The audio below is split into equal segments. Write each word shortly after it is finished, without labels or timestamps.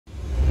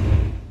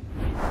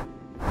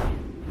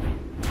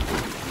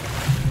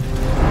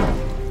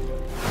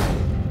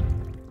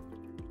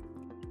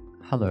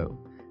Hello,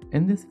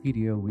 in this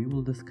video we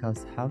will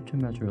discuss how to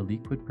measure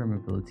liquid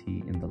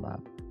permeability in the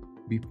lab.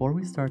 Before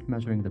we start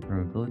measuring the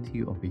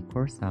permeability of a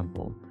core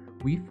sample,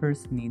 we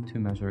first need to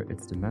measure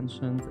its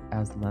dimensions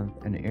as length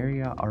and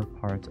area are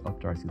part of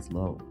Darcy's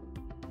law.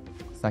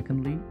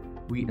 Secondly,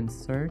 we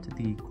insert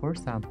the core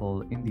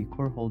sample in the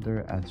core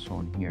holder as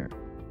shown here.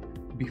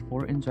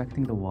 Before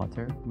injecting the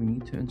water, we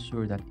need to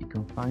ensure that a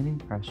confining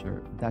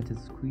pressure that is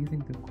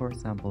squeezing the core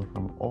sample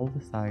from all the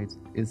sides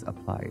is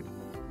applied.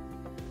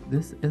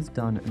 This is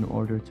done in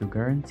order to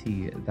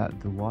guarantee that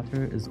the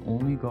water is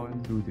only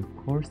going through the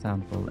core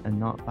sample and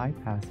not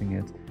bypassing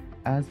it,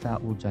 as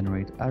that will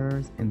generate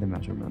errors in the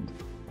measurement.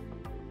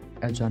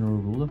 A general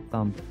rule of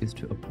thumb is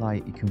to apply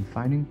a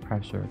confining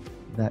pressure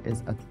that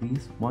is at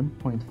least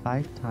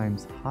 1.5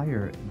 times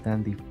higher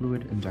than the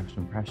fluid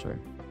injection pressure.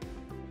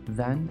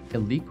 Then, a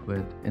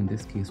liquid, in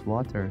this case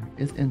water,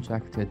 is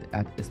injected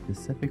at a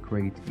specific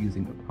rate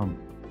using a pump.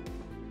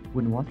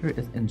 When water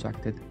is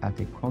injected at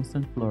a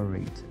constant flow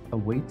rate, a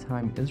wait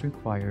time is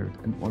required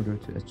in order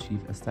to achieve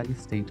a steady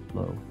state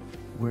flow,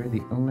 where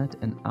the inlet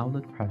and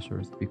outlet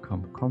pressures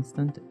become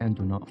constant and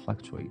do not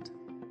fluctuate.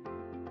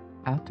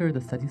 After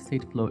the steady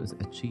state flow is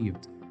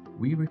achieved,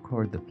 we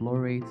record the flow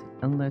rate,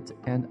 inlet,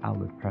 and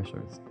outlet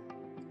pressures.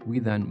 We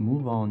then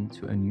move on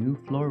to a new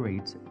flow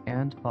rate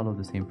and follow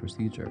the same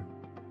procedure.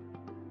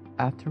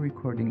 After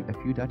recording a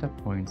few data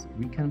points,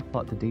 we can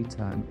plot the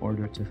data in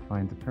order to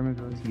find the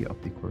permeability of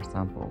the core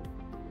sample.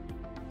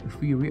 If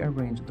we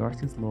rearrange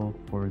Darcy's law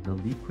for the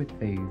liquid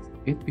phase,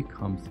 it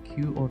becomes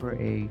Q over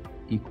A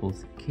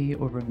equals K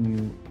over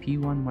mu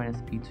P1 minus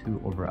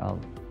P2 over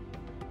L.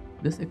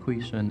 This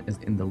equation is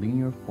in the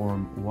linear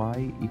form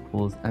y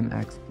equals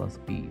mx plus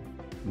b,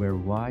 where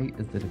y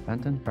is the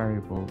dependent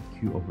variable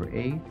Q over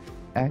A,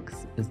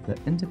 x is the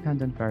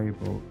independent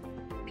variable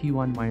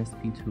P1 minus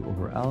P2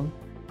 over L,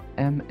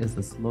 m is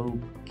the slope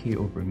k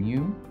over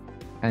mu,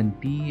 and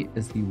b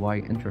is the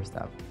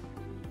y-intercept.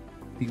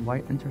 The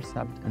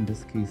y-intercept in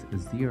this case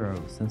is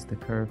 0 since the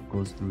curve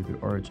goes through the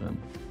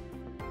origin.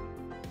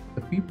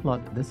 If we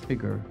plot this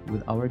figure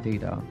with our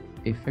data,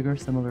 a figure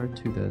similar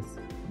to this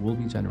will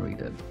be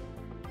generated.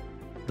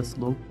 The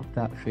slope of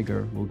that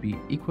figure will be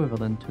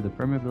equivalent to the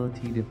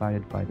permeability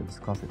divided by the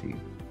viscosity.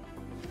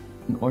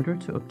 In order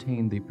to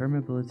obtain the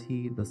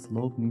permeability, the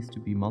slope needs to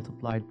be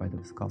multiplied by the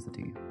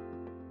viscosity.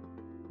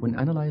 When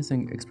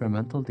analyzing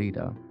experimental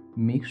data,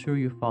 make sure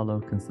you follow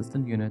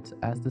consistent units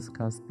as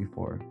discussed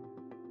before.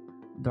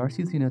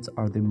 Darcy's units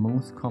are the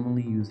most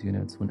commonly used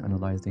units when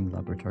analyzing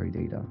laboratory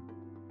data.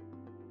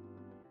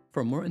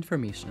 For more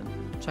information,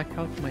 check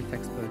out my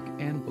textbook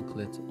and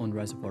booklet on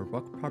reservoir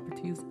rock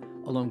properties,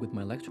 along with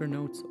my lecture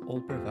notes,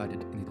 all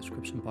provided in the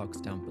description box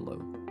down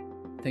below.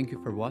 Thank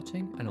you for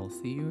watching, and I'll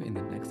see you in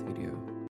the next video.